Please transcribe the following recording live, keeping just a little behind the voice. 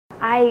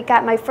I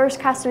got my first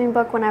costuming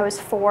book when I was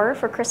 4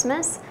 for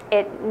Christmas.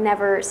 It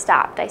never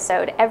stopped. I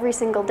sewed every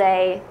single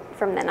day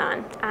from then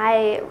on.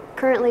 I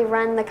currently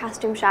run the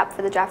costume shop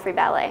for the Joffrey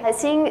Ballet.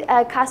 Seeing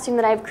a costume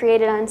that I've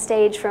created on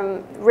stage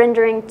from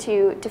rendering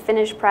to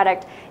finished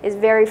product is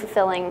very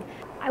fulfilling.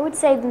 I would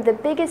say the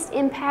biggest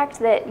impact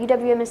that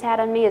UWM has had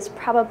on me is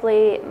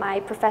probably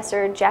my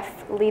professor,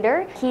 Jeff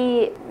Leader.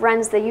 He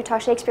runs the Utah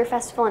Shakespeare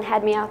Festival and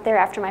had me out there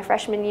after my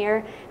freshman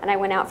year, and I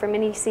went out for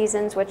many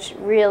seasons, which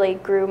really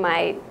grew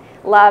my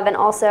love and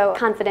also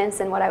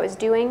confidence in what I was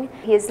doing.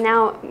 He is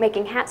now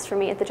making hats for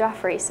me at the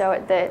Joffrey,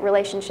 so the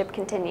relationship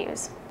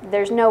continues.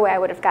 There's no way I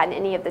would have gotten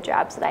any of the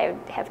jobs that I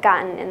have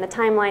gotten in the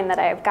timeline that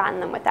I have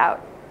gotten them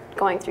without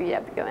going through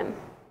UWM.